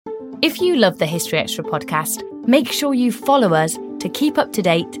If you love the History Extra podcast, make sure you follow us to keep up to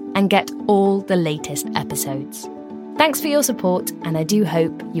date and get all the latest episodes. Thanks for your support, and I do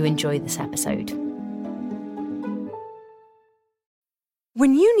hope you enjoy this episode.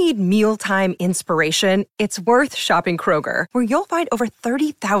 When you need mealtime inspiration, it's worth shopping Kroger, where you'll find over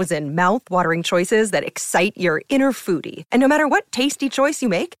 30,000 mouth-watering choices that excite your inner foodie. And no matter what tasty choice you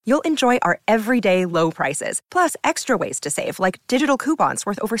make, you'll enjoy our everyday low prices, plus extra ways to save, like digital coupons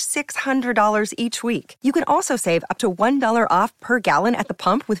worth over $600 each week. You can also save up to $1 off per gallon at the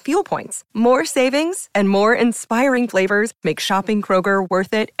pump with fuel points. More savings and more inspiring flavors make shopping Kroger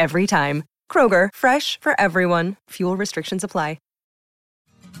worth it every time. Kroger, fresh for everyone. Fuel restrictions apply.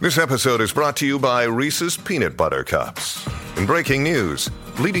 This episode is brought to you by Reese's Peanut Butter Cups. In breaking news,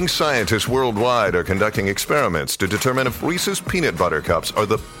 leading scientists worldwide are conducting experiments to determine if Reese's Peanut Butter Cups are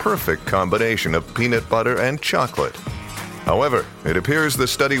the perfect combination of peanut butter and chocolate. However, it appears the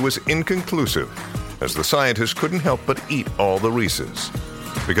study was inconclusive, as the scientists couldn't help but eat all the Reese's.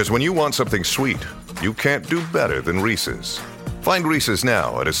 Because when you want something sweet, you can't do better than Reese's. Find Reese's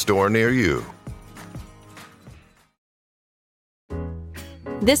now at a store near you.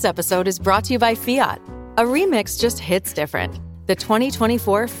 This episode is brought to you by Fiat. A remix just hits different. The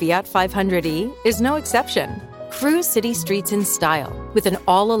 2024 Fiat 500e is no exception. Cruise city streets in style with an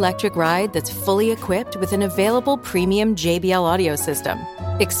all-electric ride that's fully equipped with an available premium JBL audio system.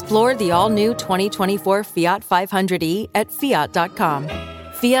 Explore the all-new 2024 Fiat 500e at fiat.com.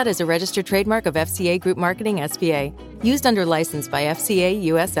 Fiat is a registered trademark of FCA Group Marketing S.p.A. Used under license by FCA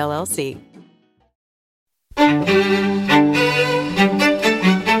US LLC.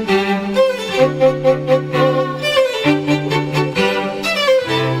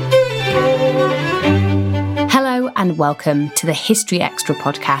 Hello and welcome to the History Extra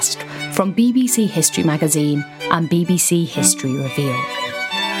podcast from BBC History Magazine and BBC History Revealed.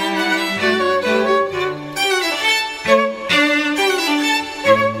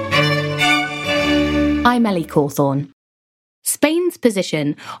 I'm Ellie Cawthorne. Spain's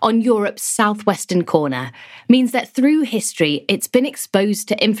position on Europe's southwestern corner means that through history it's been exposed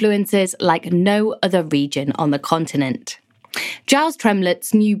to influences like no other region on the continent. Giles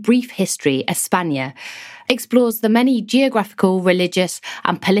Tremlett's new brief history, España, explores the many geographical, religious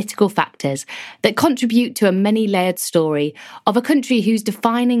and political factors that contribute to a many-layered story of a country whose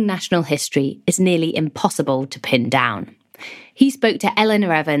defining national history is nearly impossible to pin down. He spoke to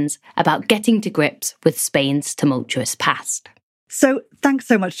Eleanor Evans about getting to grips with Spain's tumultuous past. So thanks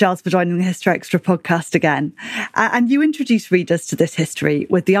so much, Giles, for joining the History Extra podcast again. And you introduced readers to this history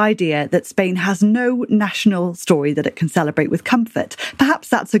with the idea that Spain has no national story that it can celebrate with comfort. Perhaps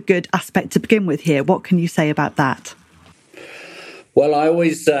that's a good aspect to begin with here. What can you say about that? Well, I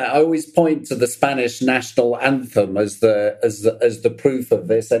always point to the Spanish national anthem as the proof of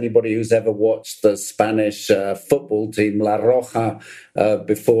this. Anybody who's ever watched the Spanish football team La Roja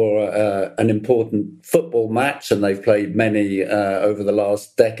before an important football match, and they've played many over the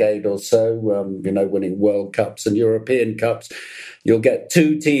last decade or so, winning World Cups and European Cups. You'll get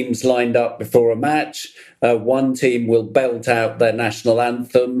two teams lined up before a match. One team will belt out their national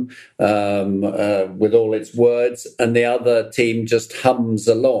anthem with all its words, and the other team just hums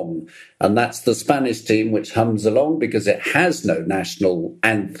along. And that's the Spanish team, which hums along because it has no national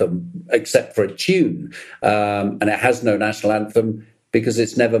anthem except for a tune. And it has no national anthem because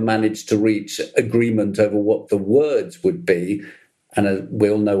it's never managed to reach agreement over what the words would be. And we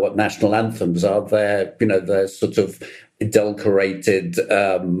all know what national anthems are. They're sort of adulterated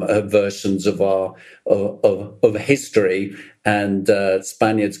versions of our of history, and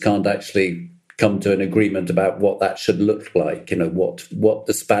Spaniards can't actually come to an agreement about what that should look like. What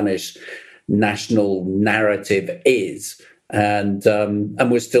the Spanish national narrative is, and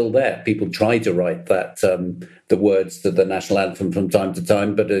we're still there. People try to write that the words to the national anthem from time to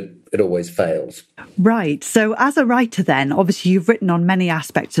time, but it always fails. Right. So as a writer then, obviously you've written on many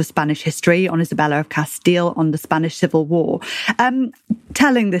aspects of Spanish history, on Isabella of Castile, on the Spanish Civil War.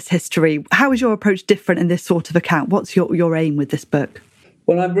 Telling this history, how is your approach different in this sort of account? What's your aim with this book?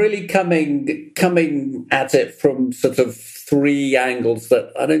 Well, I'm really coming at it from sort of three angles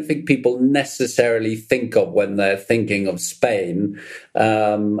that I don't think people necessarily think of when they're thinking of Spain.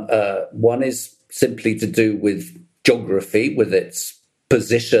 One is simply to do with geography, with its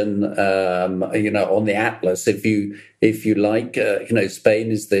position, on the atlas, if you like.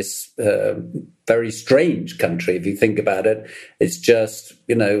 Spain is this very strange country. If you think about it, it's just,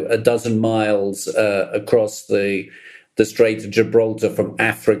 a dozen miles across the Strait of Gibraltar from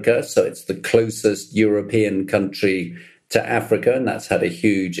Africa. So it's the closest European country to Africa, and that's had a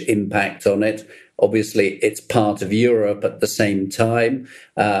huge impact on it. Obviously, it's part of Europe at the same time,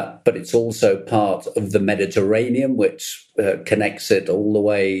 but it's also part of the Mediterranean, which connects it all the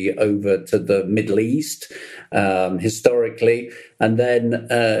way over to the Middle East historically. And then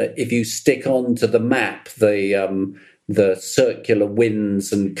if you stick onto the map the circular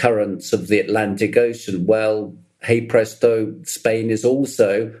winds and currents of the Atlantic Ocean, well, hey presto, Spain is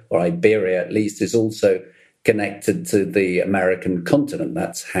also, or Iberia at least, is also connected to the American continent.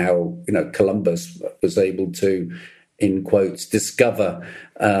 That's how, Columbus was able to, in quotes, discover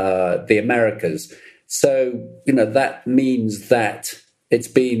the Americas. So, that means that it's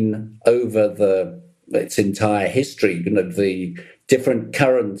been over its entire history, the different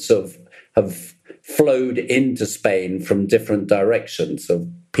currents have flowed into Spain from different directions of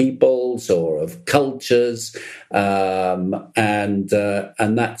peoples or of cultures, and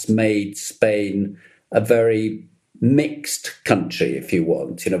that's made Spain a very mixed country, if you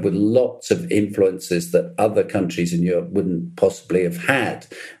want, with lots of influences that other countries in Europe wouldn't possibly have had.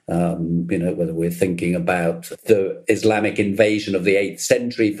 Whether we're thinking about the Islamic invasion of the 8th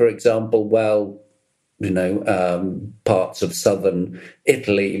century, for example, well, parts of southern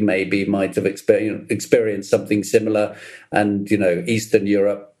Italy maybe might have experienced something similar, and, Eastern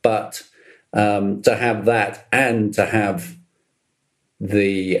Europe. But to have that and to have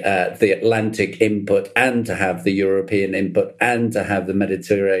the Atlantic input and to have the European input and to have the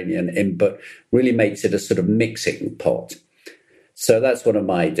Mediterranean input really makes it a sort of mixing pot. So that's one of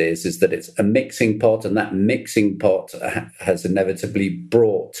my ideas, is that it's a mixing pot, and that mixing pot has inevitably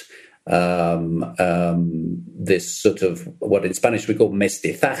brought this sort of what in Spanish we call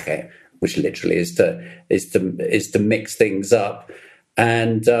mestizaje, which literally is to mix things up.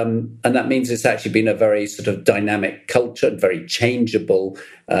 And that means it's actually been a very sort of dynamic culture, very changeable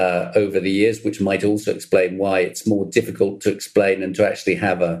over the years, which might also explain why it's more difficult to explain and to actually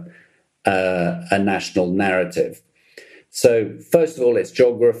have a national narrative. So first of all, it's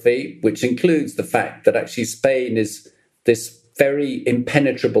geography, which includes the fact that actually Spain is this very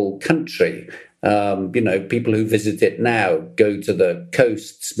impenetrable country. People who visit it now go to the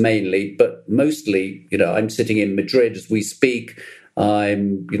coasts mainly, but mostly, I'm sitting in Madrid as we speak.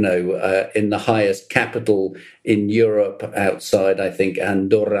 I'm, in the highest capital in Europe outside, I think,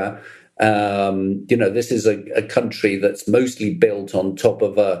 Andorra. This is a country that's mostly built on top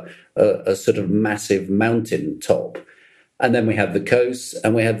of a sort of massive mountain top. And then we have the coasts,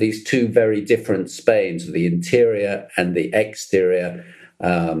 and we have these two very different Spains, the interior and the exterior.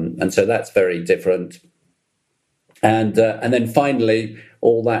 And so that's very different. And then finally,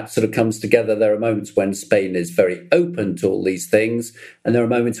 all that sort of comes together. There are moments when Spain is very open to all these things, and there are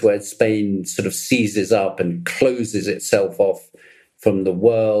moments where Spain sort of seizes up and closes itself off from the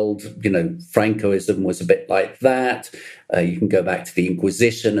world. Francoism was a bit like that. You can go back to the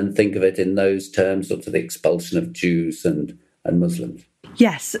Inquisition and think of it in those terms, or to the expulsion of Jews and Muslims.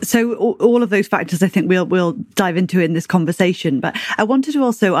 Yes, so all of those factors I think we'll dive into in this conversation. But I wanted to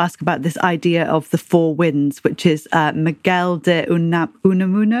also ask about this idea of the four winds, which is Miguel de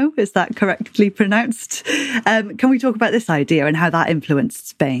Unamuno. Is that correctly pronounced? Can we talk about this idea and how that influenced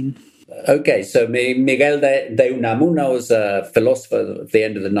Spain? Okay, so Miguel de Unamuno was a philosopher at the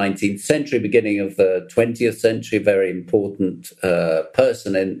end of the 19th century, beginning of the 20th century, very important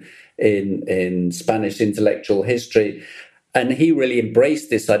person in Spanish intellectual history. And he really embraced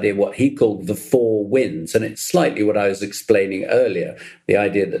this idea, what he called the four winds. And it's slightly what I was explaining earlier, the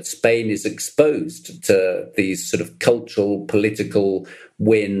idea that Spain is exposed to these sort of cultural, political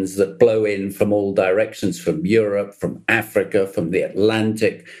winds that blow in from all directions, from Europe, from Africa, from the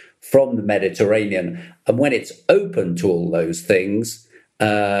Atlantic, from the Mediterranean. And when it's open to all those things,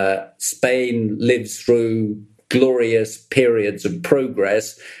 Spain lives through glorious periods of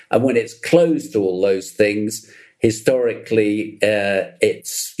progress. And when it's closed to all those things, historically,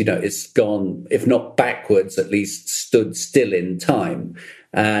 it's gone, if not backwards, at least stood still in time.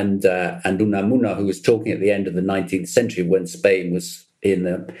 And Unamuno, who was talking at the end of the 19th century when Spain was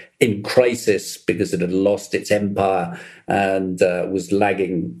in crisis because it had lost its empire and was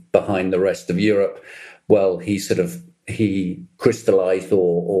lagging behind the rest of Europe, well, he crystallized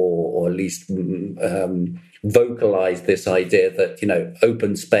or at least vocalized this idea that,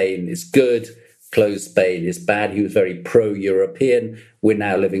 open Spain is good, closed Spain is bad. He was very pro-European. We're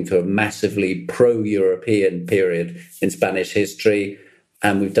now living through a massively pro-European period in Spanish history,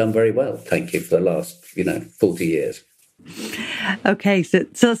 and we've done very well, thank you, for the last, 40 years. Okay, so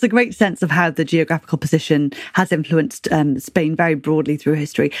that's a great sense of how the geographical position has influenced Spain very broadly through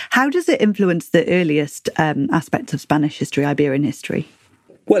history. How does it influence the earliest aspects of Spanish history, Iberian history?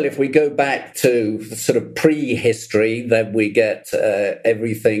 Well, if we go back to sort of prehistory, then we get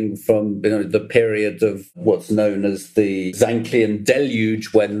everything from the period of what's known as the Zanclean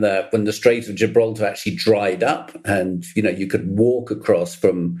Deluge, when the Strait of Gibraltar actually dried up, and you could walk across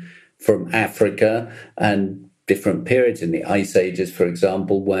from Africa, and different periods in the Ice Ages, for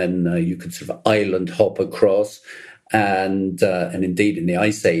example, when you could sort of island hop across. And indeed, in the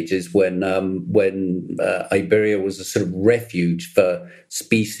Ice Ages, when Iberia was a sort of refuge for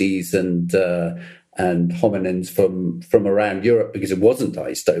species and hominins from around Europe, because it wasn't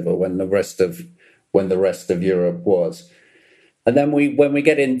iced over when the rest of Europe was. And then when we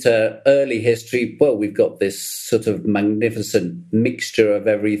get into early history, well, we've got this sort of magnificent mixture of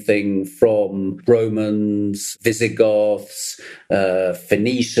everything from Romans, Visigoths,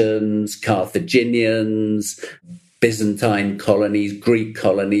 Phoenicians, Carthaginians, Byzantine colonies, Greek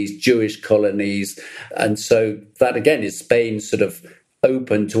colonies, Jewish colonies. And so that, again, is Spain sort of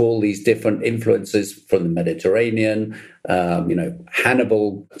open to all these different influences from the Mediterranean.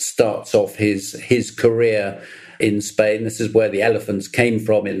 Hannibal starts off his career in Spain. This is where the elephants came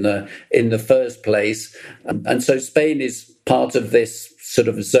from in the first place. And so Spain is part of this sort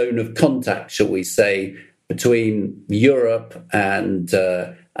of zone of contact, shall we say, between Europe and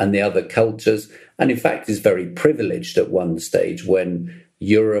the other cultures. And in fact, is very privileged at one stage when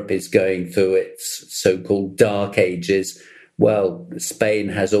Europe is going through its so-called Dark Ages. Well, Spain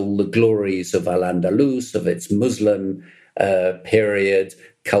has all the glories of Al-Andalus, of its Muslim period.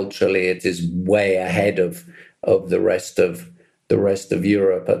 Culturally, it is way ahead of the rest of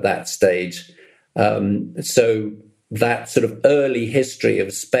Europe at that stage. So that sort of early history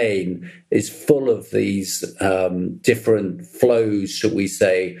of Spain is full of these different flows, shall we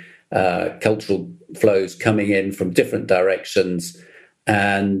say, cultural flows coming in from different directions,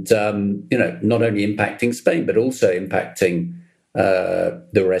 and not only impacting Spain but also impacting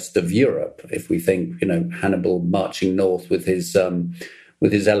the rest of Europe. If we think, Hannibal marching north with his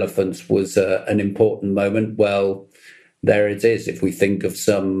elephants was an important moment. Well, there it is. If we think of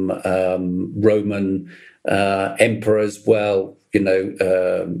some Roman emperors, well,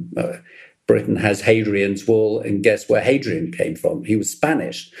 Britain has Hadrian's Wall, and guess where Hadrian came from? He was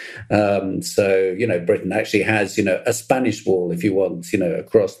Spanish. So Britain actually has, a Spanish wall, if you want,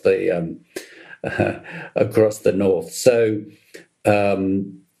 across the north. So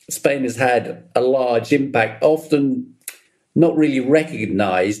Spain has had a large impact, often not really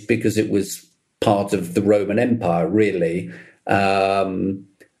recognized because it was part of the Roman Empire, really. And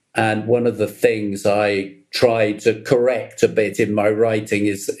one of the things I try to correct a bit in my writing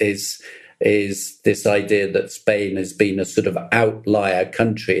is this idea that Spain has been a sort of outlier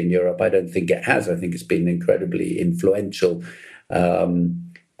country in Europe. I don't think it has. I think it's been incredibly influential.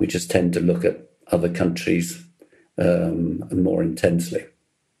 We just tend to look at other countries more intensely.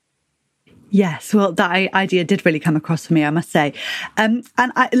 Yes, well, that idea did really come across for me, I must say.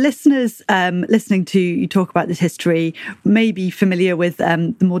 Listeners listening to you talk about this history may be familiar with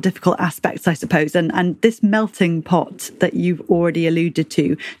the more difficult aspects, I suppose. And this melting pot that you've already alluded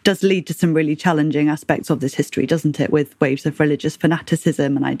to does lead to some really challenging aspects of this history, doesn't it? With waves of religious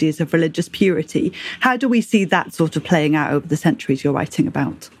fanaticism and ideas of religious purity. How do we see that sort of playing out over the centuries you're writing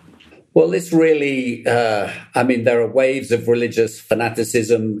about? Well, it's really, there are waves of religious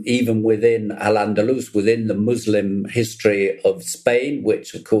fanaticism even within Al-Andalus, within the Muslim history of Spain,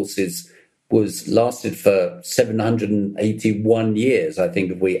 which, of course, lasted for 781 years. I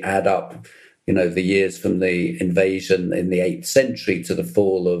think if we add up, the years from the invasion in the 8th century to the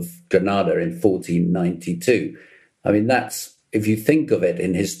fall of Granada in 1492. That's, if you think of it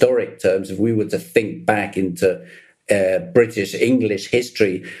in historic terms, if we were to think back into British English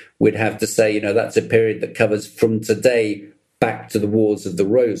history, we'd have to say, that's a period that covers from today back to the Wars of the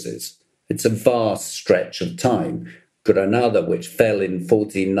Roses. It's a vast stretch of time. Granada, which fell in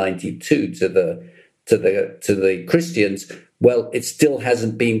 1492 to the Christians, well, it still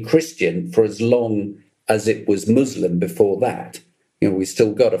hasn't been Christian for as long as it was Muslim before that. We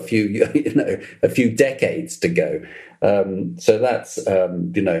still got a few decades to go. So that's,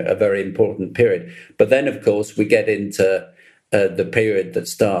 a very important period. But then, of course, we get into the period that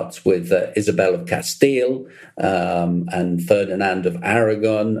starts with Isabel of Castile and Ferdinand of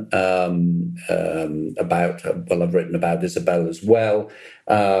Aragon. I've written about Isabel as well,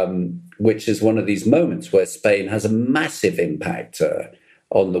 which is one of these moments where Spain has a massive impact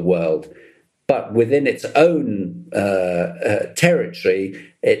on the world. But within its own territory,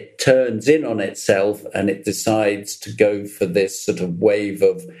 it turns in on itself and it decides to go for this sort of wave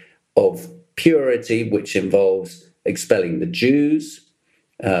of purity, which involves expelling the Jews,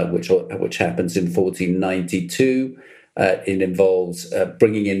 which happens in 1492, It involves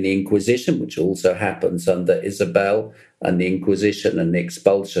bringing in the Inquisition, which also happens under Isabel, and the Inquisition and the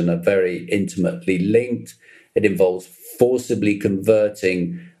expulsion are very intimately linked. It involves forcibly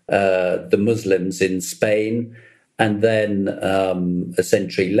converting the Muslims in Spain, and then a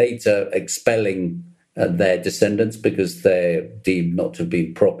century later expelling their descendants because they're deemed not to have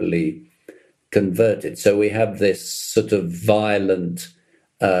been properly converted. So we have this sort of violent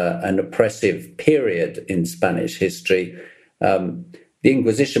and oppressive period in Spanish history. The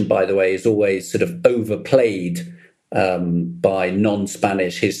Inquisition, by the way, is always sort of overplayed by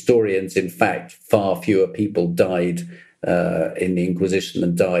non-Spanish historians. In fact, far fewer people died in the Inquisition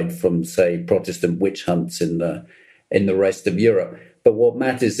than died from, say, Protestant witch hunts in the rest of Europe. But what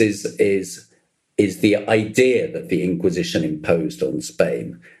matters is the idea that the Inquisition imposed on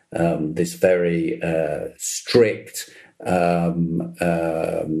Spain, this very strict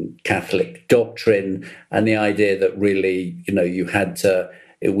Catholic doctrine, and the idea that really,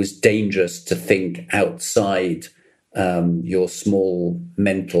 it was dangerous to think outside your small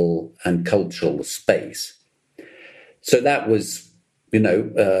mental and cultural space. So that was,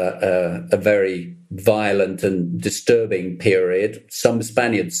 a very violent and disturbing period. Some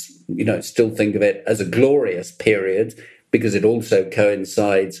Spaniards, still think of it as a glorious period because it also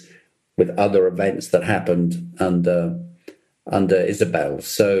coincides with other events that happened under Isabel.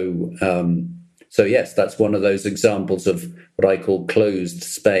 So yes, that's one of those examples of what I call closed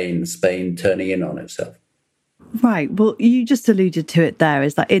Spain turning in on itself. Right. Well, you just alluded to it there,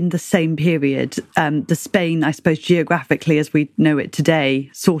 is that in the same period, the Spain, I suppose, geographically as we know it today,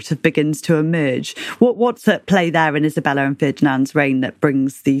 sort of begins to emerge. What's at play there in Isabella and Ferdinand's reign that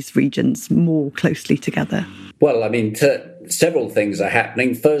brings these regions more closely together? Well, I mean, several things are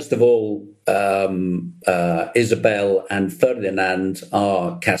happening. First of all, Isabel and Ferdinand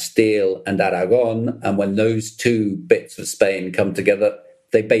are Castile and Aragon, and when those two bits of Spain come together,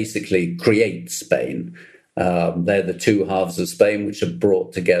 they basically create Spain. They're the two halves of Spain which are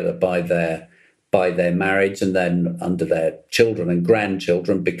brought together by their marriage, and then under their children and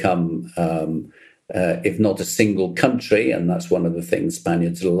grandchildren become, if not a single country, and that's one of the things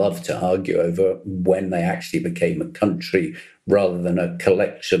Spaniards love to argue over, when they actually became a country rather than a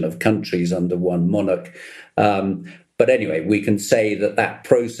collection of countries under one monarch. But anyway, we can say that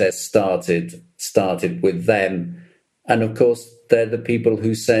process started with them. And of course, they're the people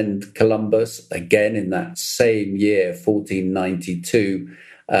who send Columbus, again in that same year, 1492,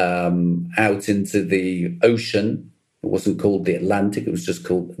 out into the ocean. It wasn't called the Atlantic, it was just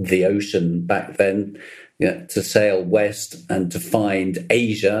called the ocean back then, to sail west and to find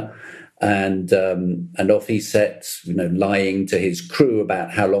Asia. And off he sets, lying to his crew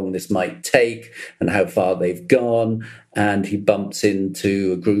about how long this might take and how far they've gone. And he bumps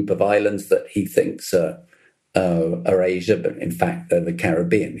into a group of islands that he thinks are Asia, but in fact they're the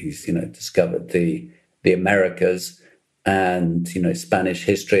Caribbean. He's discovered the Americas, and Spanish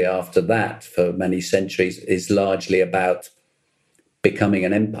history after that for many centuries is largely about becoming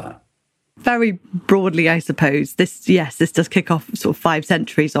an empire. Very broadly, I suppose, this does kick off sort of 5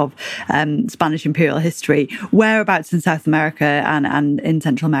 centuries of Spanish imperial history. Whereabouts in South America and in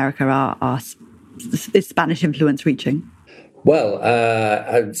Central America is Spanish influence reaching? Well,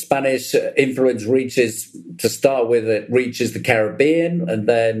 Spanish influence reaches the Caribbean, and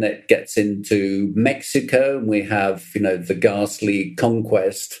then it gets into Mexico, and we have, the ghastly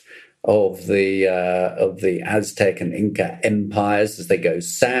conquest of the Aztec and Inca empires as they go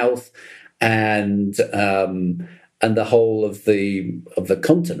south, and the whole of the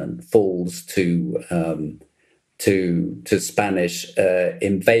continent falls to Spanish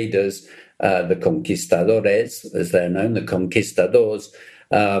invaders. The conquistadores, as they're known, the conquistadors,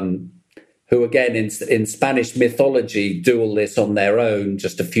 who again in Spanish mythology do all this on their own,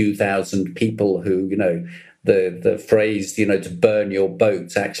 just a few thousand people who, the phrase, to burn your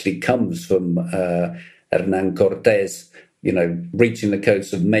boats actually comes from Hernan Cortés, reaching the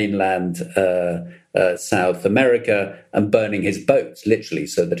coast of mainland South America and burning his boats, literally,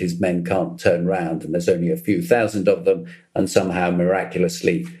 so that his men can't turn round. And there's only a few thousand of them, and somehow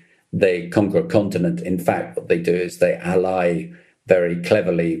miraculously they conquer a continent. In fact, what they do is they ally very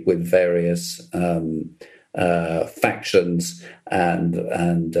cleverly with various factions and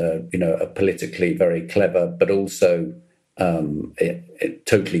are politically very clever, but also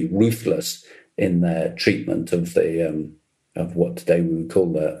totally ruthless in their treatment of of what today we would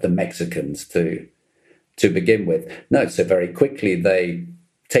call the Mexicans to begin with. No, so very quickly they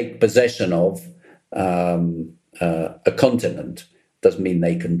take possession of a continent. Doesn't mean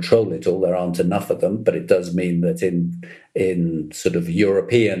they control it all. There aren't enough of them, but it does mean that in sort of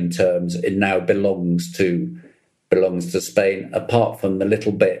European terms, it now belongs to belongs to Spain, apart from the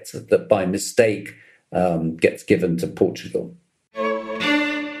little bit that by mistake gets given to Portugal.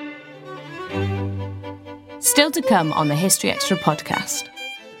 Still to come on the History Extra podcast.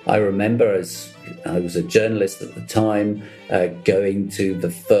 I remember, as I was a journalist at the time, going to the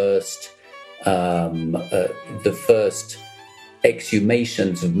first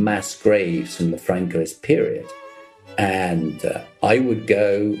exhumations of mass graves from the Francoist period. And I would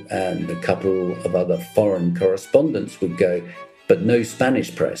go, and a couple of other foreign correspondents would go, but no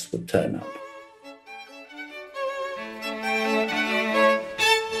Spanish press would turn up.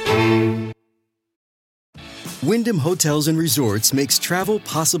 Wyndham Hotels and Resorts makes travel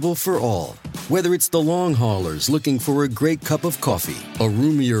possible for all. Whether it's the long haulers looking for a great cup of coffee, a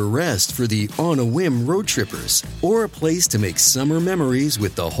roomier rest for the on-a-whim road trippers, or a place to make summer memories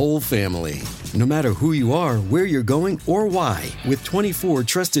with the whole family. No matter who you are, where you're going, or why, with 24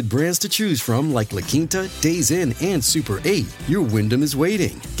 trusted brands to choose from like La Quinta, Days Inn, and Super 8, your Wyndham is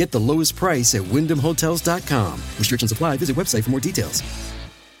waiting. Get the lowest price at WyndhamHotels.com. Restrictions apply. Visit website for more details.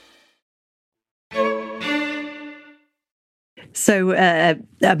 So a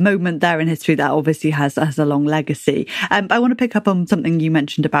moment there in history that obviously has a long legacy. I want to pick up on something you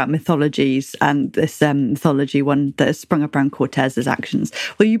mentioned about mythologies and this mythology one that has sprung up around Cortez's actions.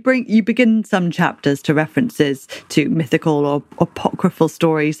 Well, you begin some chapters to references to mythical or apocryphal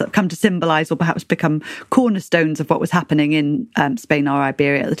stories that come to symbolise or perhaps become cornerstones of what was happening in Spain or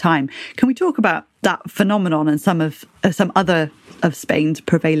Iberia at the time. Can we talk about that phenomenon and some other of Spain's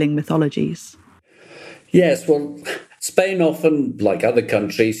prevailing mythologies? Yes, well, Spain often, like other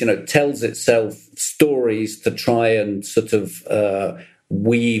countries, tells itself stories to try and sort of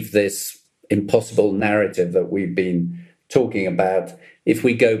weave this impossible narrative that we've been talking about. If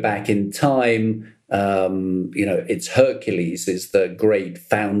we go back in time, it's Hercules is the great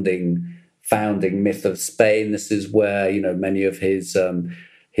founding myth of Spain. This is where, many of his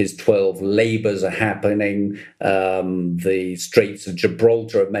 12 labours are happening. The Straits of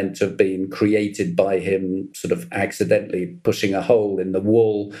Gibraltar are meant to have been created by him sort of accidentally pushing a hole in the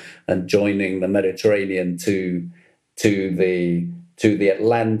wall and joining the Mediterranean to the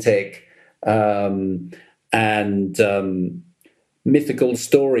Atlantic. Mythical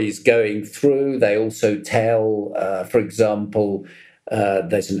stories going through. They also tell, for example,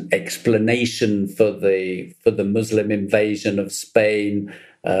 there's an explanation for the Muslim invasion of Spain,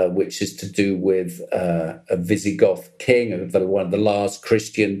 which is to do with a Visigoth king, one of the last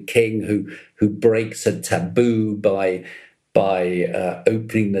Christian king who breaks a taboo by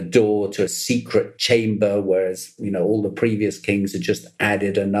opening the door to a secret chamber, whereas all the previous kings had just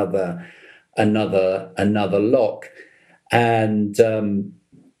added another lock, and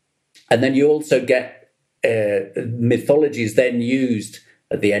then you also get mythologies then used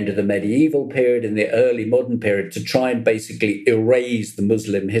at the end of the medieval period, in the early modern period, to try and basically erase the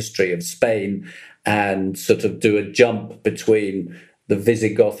Muslim history of Spain and sort of do a jump between the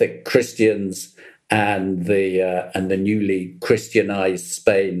Visigothic Christians and the newly Christianized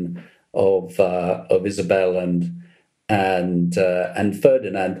Spain of Isabel and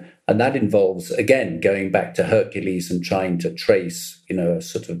Ferdinand. And that involves, again, going back to Hercules and trying to trace, a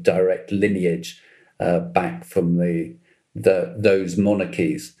sort of direct lineage back from those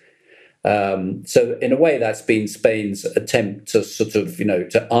monarchies. So in a way, that's been Spain's attempt to sort of,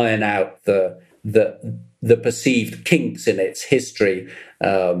 to iron out the perceived kinks in its history,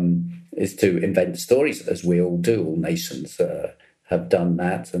 is to invent stories, as we all do. All nations have done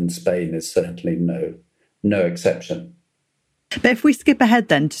that, and Spain is certainly no exception. But if we skip ahead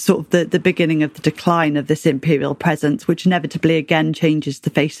then to sort of the beginning of the decline of this imperial presence, which inevitably again changes the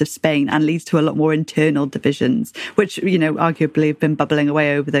face of Spain and leads to a lot more internal divisions, which, arguably have been bubbling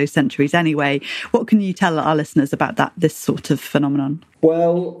away over those centuries anyway. What can you tell our listeners about this sort of phenomenon?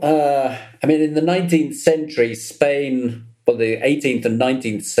 Well, in the 19th century, Spain, the 18th and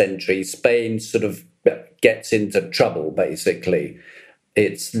 19th century, Spain sort of gets into trouble, basically.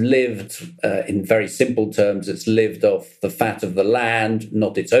 It's lived, in very simple terms, it's lived off the fat of the land,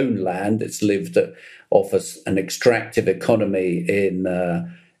 not its own land. It's lived off an extractive economy in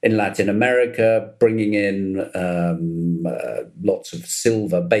Latin America, bringing in lots of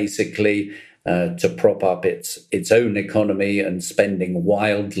silver, basically, to prop up its own economy, and spending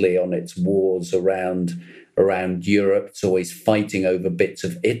wildly on its wars around Europe. It's always fighting over bits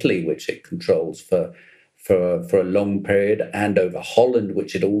of Italy, which it controls for a long period, and over Holland,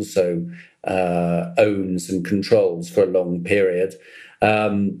 which it also owns and controls for a long period.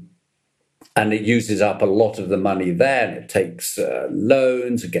 And it uses up a lot of the money there, and it takes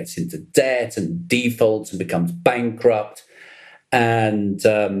loans, it gets into debt and defaults and becomes bankrupt. And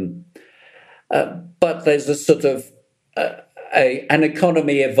But there's a sort of an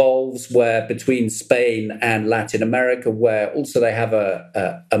economy evolves where between Spain and Latin America, where also they have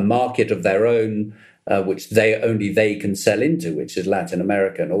a market of their own, which they can sell into, which is Latin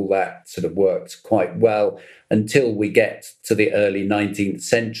America, and all that sort of works quite well until we get to the early 19th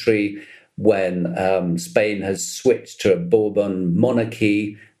century, when Spain has switched to a Bourbon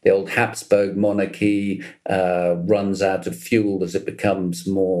monarchy. The old Habsburg monarchy runs out of fuel as it becomes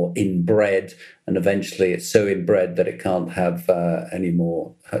more inbred, and eventually it's so inbred that it can't have any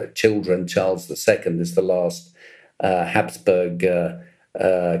more children. Charles II is the last Habsburg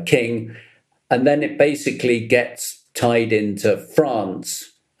king. And then it basically gets tied into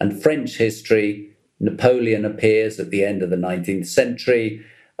France and French history. Napoleon appears at the end of the 19th century.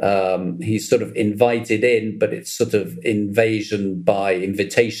 He's sort of invited in, but it's sort of invasion by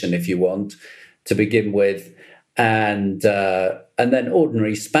invitation, if you want, to begin with. And then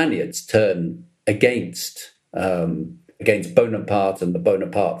ordinary Spaniards turn against Bonaparte and the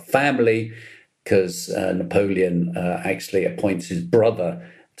Bonaparte family, because Napoleon actually appoints his brother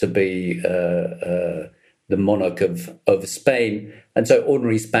to be the monarch of Spain. And so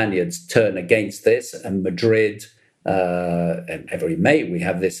ordinary Spaniards turn against this, and Madrid, and every May we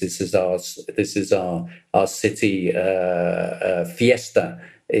have this. This is our city fiesta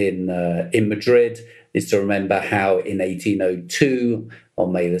in Madrid. Is to remember how in 1802,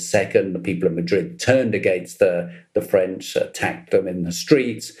 on May the 2nd, the people of Madrid turned against the French, attacked them in the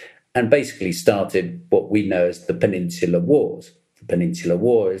streets, and basically started what we know as the Peninsular Wars. The Peninsular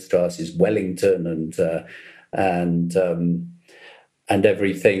Wars to us is Wellington and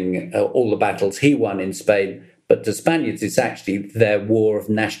everything, all the battles he won in Spain. But to Spaniards, it's actually their war of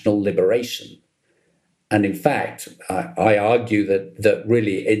national liberation. And in fact, I argue that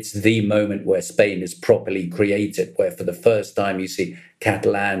really it's the moment where Spain is properly created, where for the first time you see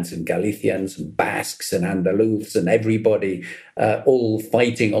Catalans and Galicians and Basques and Andalus and everybody all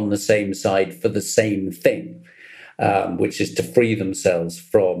fighting on the same side for the same thing, which is to free themselves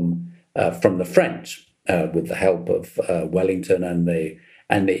from the French with the help of Wellington and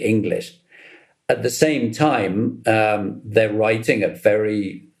the English. At the same time, they're writing a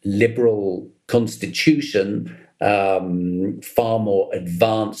very liberal constitution, far more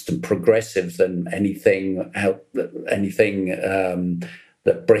advanced and progressive than anything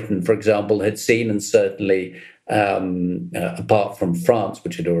that Britain, for example, had seen, and certainly apart from France,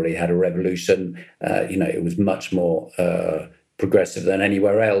 which had already had a revolution, it was much more progressive than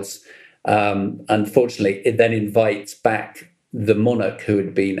anywhere else. Unfortunately, it then invites back the monarch who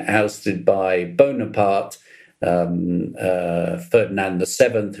had been ousted by Bonaparte, Ferdinand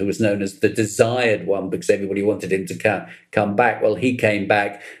VII, who was known as the desired one because everybody wanted him to come back. Well, he came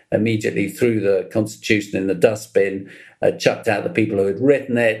back, immediately threw the constitution in the dustbin, chucked out the people who had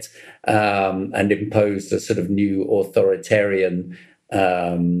written it, and imposed a sort of new authoritarian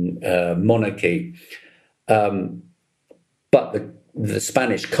monarchy. But the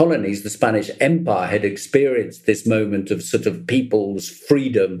Spanish colonies, the Spanish Empire, had experienced this moment of sort of people's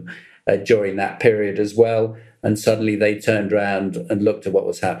freedom during that period as well. And suddenly they turned around and looked at what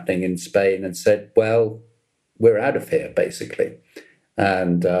was happening in Spain and said, well, we're out of here, basically.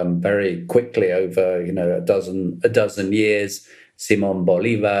 And very quickly, over a dozen years, Simón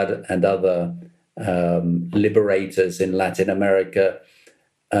Bolívar and other liberators in Latin America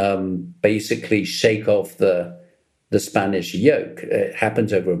basically shake off the Spanish yoke. It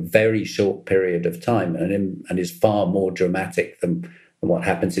happens over a very short period of time, and is far more dramatic than what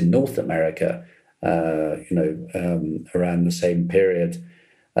happens in North America, around the same period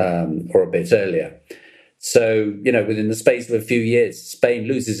or a bit earlier. So, within the space of a few years, Spain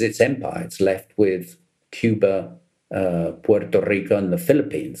loses its empire. It's left with Cuba, Puerto Rico, and the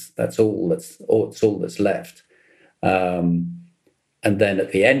Philippines. That's all that's left. And then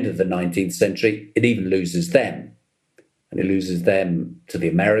at the end of the 19th century, it even loses them. And it loses them to the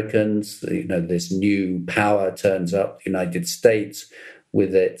Americans. This new power turns up, the United States,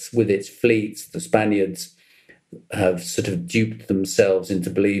 with its fleets. The Spaniards have sort of duped themselves into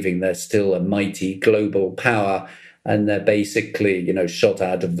believing they're still a mighty global power, and they're basically, shot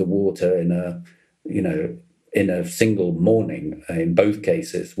out of the water in a single morning. In both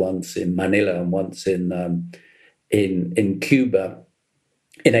cases, once in Manila and once in Cuba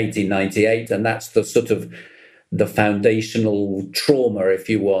in 1898, and that's the sort of the foundational trauma, if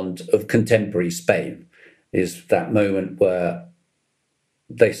you want, of contemporary Spain, is that moment where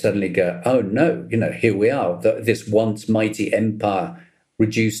they suddenly go, oh no, here we are, this once mighty empire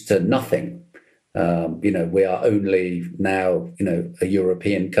reduced to nothing. We are only now, a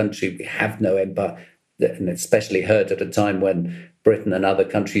European country. We have no empire, and especially hurt at a time when Britain and other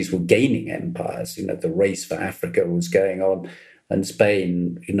countries were gaining empires. The race for Africa was going on, and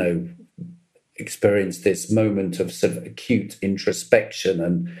Spain, experienced this moment of sort of acute introspection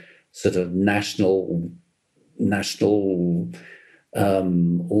and sort of national,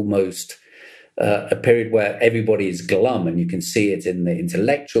 almost a period where everybody is glum, and you can see it in the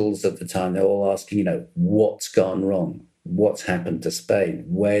intellectuals at the time. They're all asking, what's gone wrong? What's happened to Spain?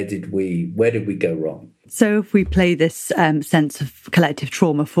 Where did we go wrong? So if we play this sense of collective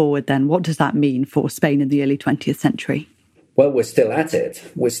trauma forward, then what does that mean for Spain in the early 20th century? Well, we're still at it.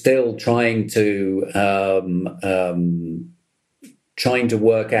 We're still trying to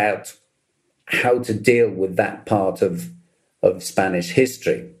work out how to deal with that part of Spanish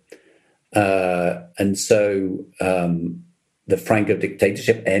history. And so the Franco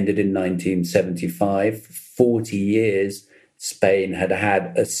dictatorship ended in 1975. For 40 years, Spain had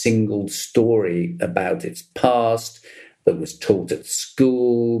had a single story about its past that was taught at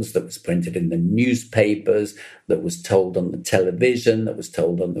schools, that was printed in the newspapers, that was told on the television, that was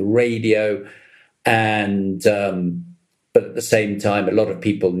told on the radio. And but at the same time, a lot of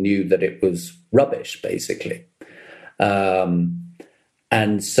people knew that it was rubbish, basically.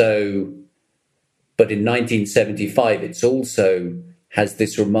 And so, but in 1975, it's also has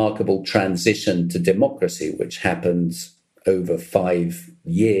this remarkable transition to democracy, which happens over 5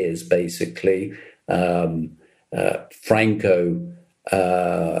 years, basically. Franco,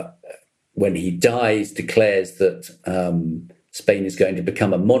 when he dies, declares that Spain is going to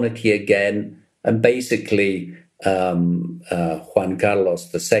become a monarchy again. And basically, Juan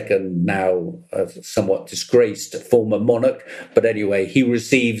Carlos II, now a somewhat disgraced former monarch, but anyway, he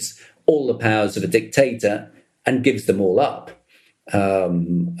receives all the powers of a dictator and gives them all up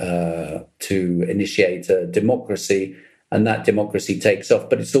to initiate a democracy. And that democracy takes off,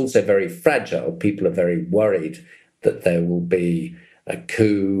 but it's also very fragile. People are very worried that there will be a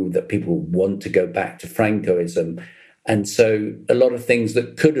coup, that people want to go back to Francoism. And so a lot of things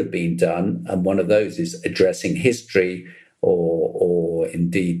that could have been done, and one of those is addressing history or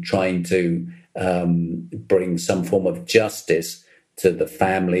indeed trying to bring some form of justice to the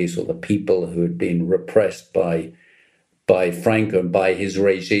families or the people who had been repressed by Franco and by his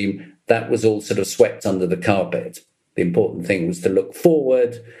regime. That was all sort of swept under the carpet. The important thing was to look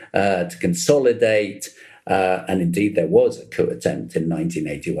forward, to consolidate, and indeed there was a coup attempt in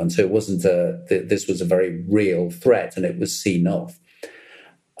 1981. So it wasn't this was a very real threat, and it was seen off.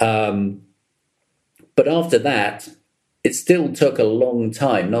 But after that, it still took a long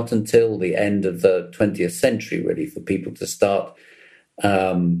time, not until the end of the 20th century, really, for people to start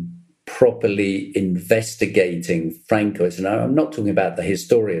properly investigating Francoism. And I'm not talking about the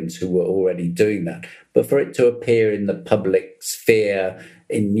historians who were already doing that, but for it to appear in the public sphere,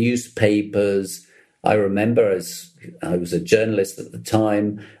 in newspapers. I remember, as I was a journalist at the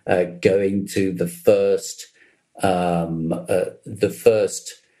time, going to the first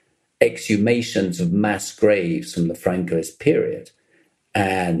exhumations of mass graves from the Francoist period.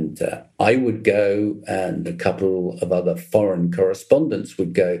 And I would go, and a couple of other foreign correspondents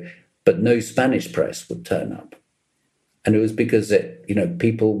would go, but no Spanish press would turn up. And it was because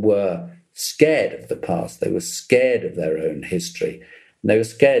people were scared of the past. They were scared of their own history. And they were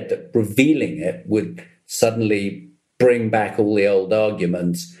scared that revealing it would suddenly bring back all the old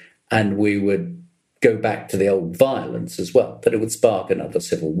arguments, and we would go back to the old violence as well, that it would spark another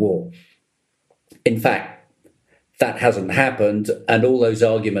civil war. In fact, that hasn't happened, and all those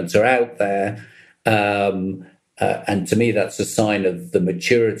arguments are out there. And to me, that's a sign of the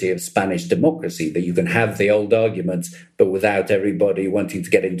maturity of Spanish democracy, that you can have the old arguments, but without everybody wanting to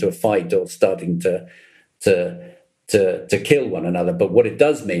get into a fight or starting to kill one another. But what it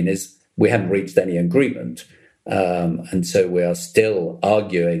does mean is we haven't reached any agreement. And so we are still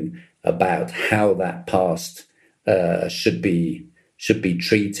arguing about how that past should be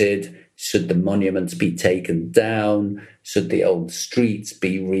treated. Should the monuments be taken down? Should the old streets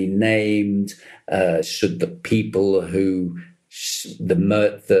be renamed? Should the people the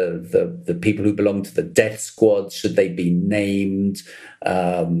people who belong to the death squad, should they be named?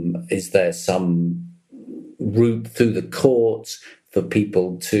 Is there some route through the courts for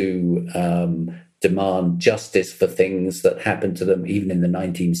people to demand justice for things that happened to them even in the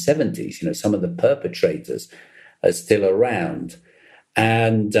 1970s? Some of the perpetrators are still around.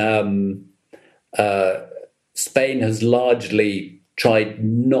 And Spain has largely tried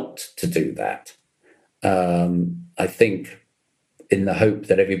not to do that. I think in the hope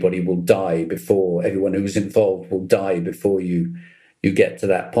that everyone who's involved will die before you get to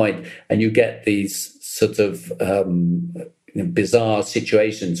that point. And you get these sort of bizarre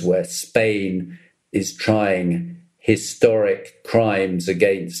situations where Spain is trying historic crimes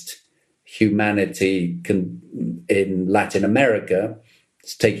against humanity in Latin America.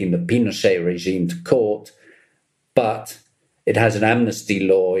 It's taking the Pinochet regime to court, but it has an amnesty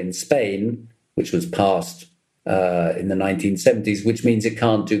law in Spain, which was passed in the 1970s, which means it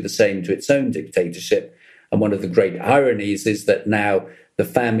can't do the same to its own dictatorship. And one of the great ironies is that now the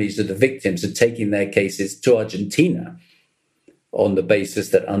families of the victims are taking their cases to Argentina on the basis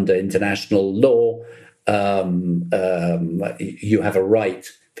that under international law, you have a right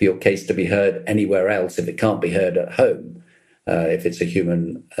for your case to be heard anywhere else if it can't be heard at home, if it's a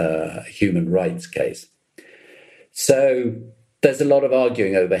human rights case. So there's a lot of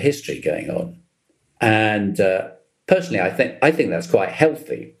arguing over history going on. And personally, I think that's quite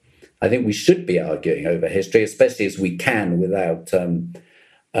healthy. I think we should be arguing over history, especially as we can without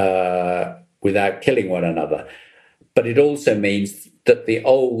killing one another. But it also means that the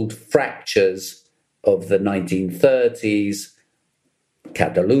old fractures of the 1930s,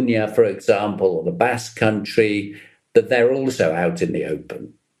 Catalonia, for example, or the Basque Country, that they're also out in the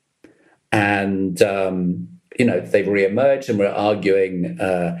open. And, they've reemerged, and we're arguing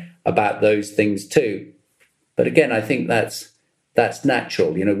about those things too. But again, I think that's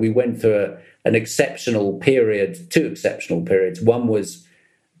natural. We went through two exceptional periods. One was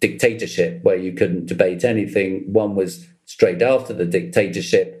dictatorship, where you couldn't debate anything. One was straight after the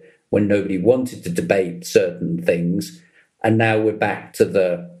dictatorship, when nobody wanted to debate certain things. And now we're back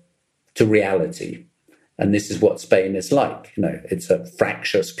to reality. And this is what Spain is like. It's a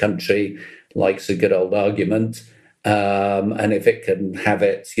fractious country, likes a good old argument. And if it can have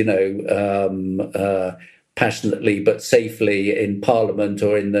it, passionately but safely in Parliament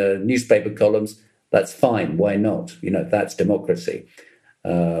or in the newspaper columns, that's fine. Why not? That's democracy.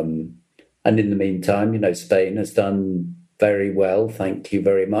 And in the meantime, Spain has done very well, thank you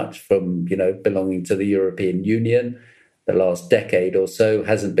very much, from, belonging to the European Union. The last decade or so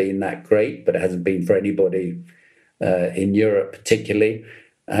hasn't been that great, but it hasn't been for anybody in Europe particularly.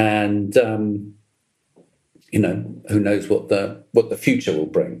 And, who knows what the future will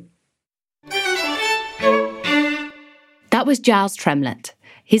bring. That was Giles Tremlett.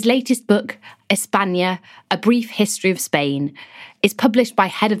 His latest book, España, A Brief History of Spain, is published by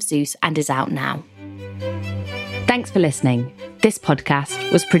Head of Zeus and is out now. Thanks for listening. This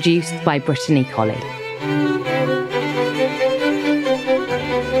podcast was produced by Brittany Colley.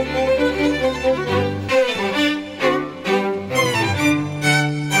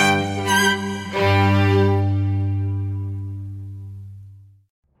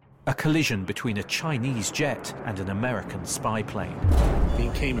 A collision between a Chinese jet and an American spy plane. He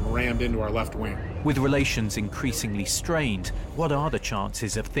came and rammed into our left wing. With relations increasingly strained, what are the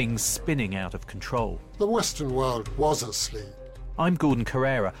chances of things spinning out of control? The Western world was asleep. I'm Gordon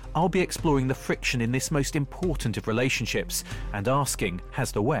Carrera. I'll be exploring the friction in this most important of relationships and asking,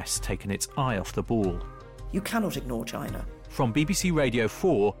 has the West taken its eye off the ball? You cannot ignore China. From BBC Radio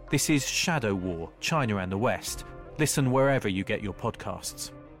 4, this is Shadow War, China and the West. Listen wherever you get your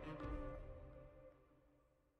podcasts.